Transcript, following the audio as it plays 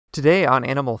Today on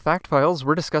Animal Fact Files,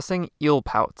 we're discussing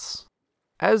eelpouts.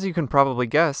 As you can probably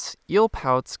guess,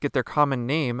 eelpouts get their common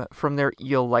name from their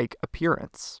eel-like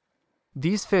appearance.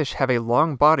 These fish have a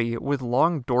long body with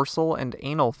long dorsal and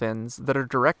anal fins that are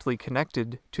directly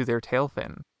connected to their tail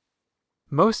fin.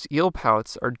 Most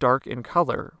eelpouts are dark in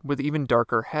color, with even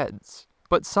darker heads,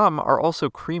 but some are also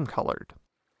cream-colored.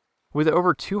 With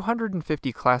over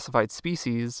 250 classified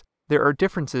species, there are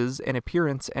differences in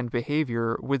appearance and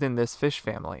behavior within this fish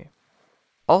family.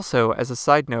 Also, as a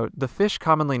side note, the fish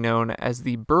commonly known as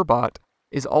the burbot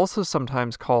is also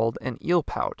sometimes called an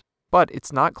eelpout, but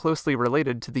it's not closely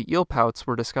related to the eelpouts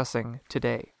we're discussing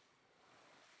today.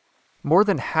 More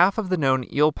than half of the known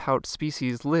eelpout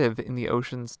species live in the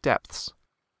ocean's depths.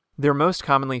 They're most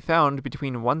commonly found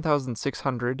between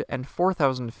 1,600 and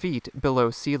 4,000 feet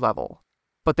below sea level,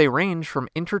 but they range from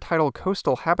intertidal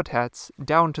coastal habitats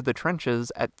down to the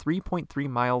trenches at 3.3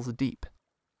 miles deep.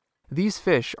 These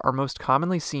fish are most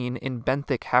commonly seen in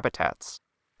benthic habitats,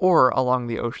 or along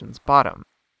the ocean's bottom,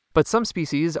 but some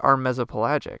species are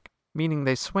mesopelagic, meaning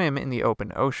they swim in the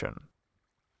open ocean.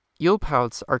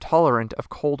 Eelpouts are tolerant of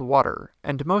cold water,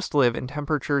 and most live in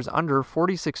temperatures under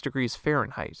 46 degrees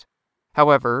Fahrenheit.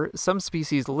 However, some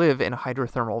species live in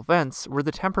hydrothermal vents where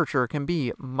the temperature can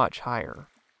be much higher.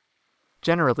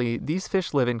 Generally, these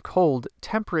fish live in cold,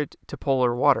 temperate to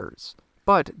polar waters,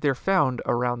 but they're found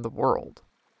around the world.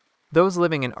 Those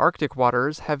living in Arctic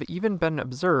waters have even been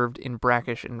observed in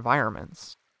brackish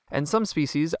environments, and some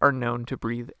species are known to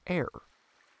breathe air.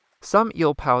 Some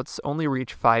eelpouts only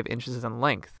reach 5 inches in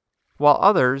length, while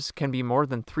others can be more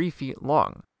than 3 feet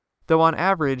long, though on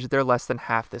average they're less than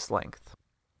half this length.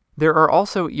 There are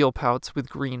also eelpouts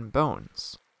with green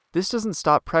bones. This doesn't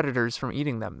stop predators from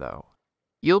eating them, though.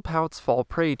 Eelpouts fall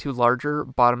prey to larger,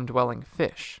 bottom-dwelling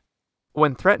fish.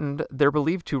 When threatened, they're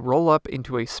believed to roll up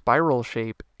into a spiral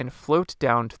shape and float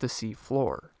down to the sea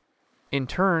floor. In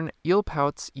turn,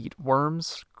 eelpouts eat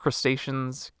worms,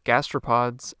 crustaceans,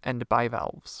 gastropods, and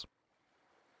bivalves.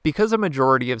 Because a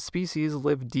majority of species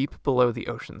live deep below the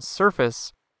ocean's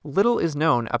surface, little is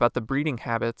known about the breeding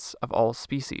habits of all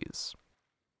species.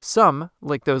 Some,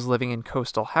 like those living in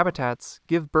coastal habitats,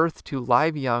 give birth to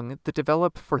live young that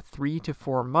develop for 3 to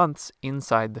 4 months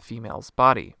inside the female's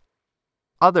body.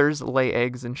 Others lay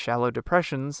eggs in shallow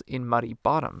depressions in muddy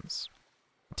bottoms.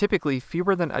 Typically,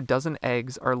 fewer than a dozen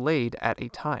eggs are laid at a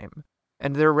time,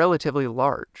 and they're relatively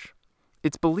large.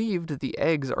 It's believed the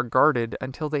eggs are guarded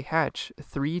until they hatch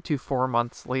 3 to 4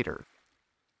 months later.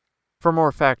 For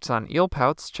more facts on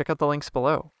eelpouts, check out the links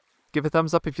below. Give a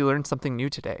thumbs up if you learned something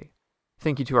new today.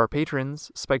 Thank you to our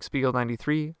patrons,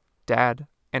 SpikeSpiegel93, Dad,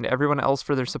 and everyone else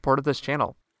for their support of this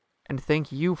channel. And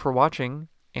thank you for watching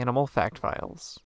Animal Fact Files.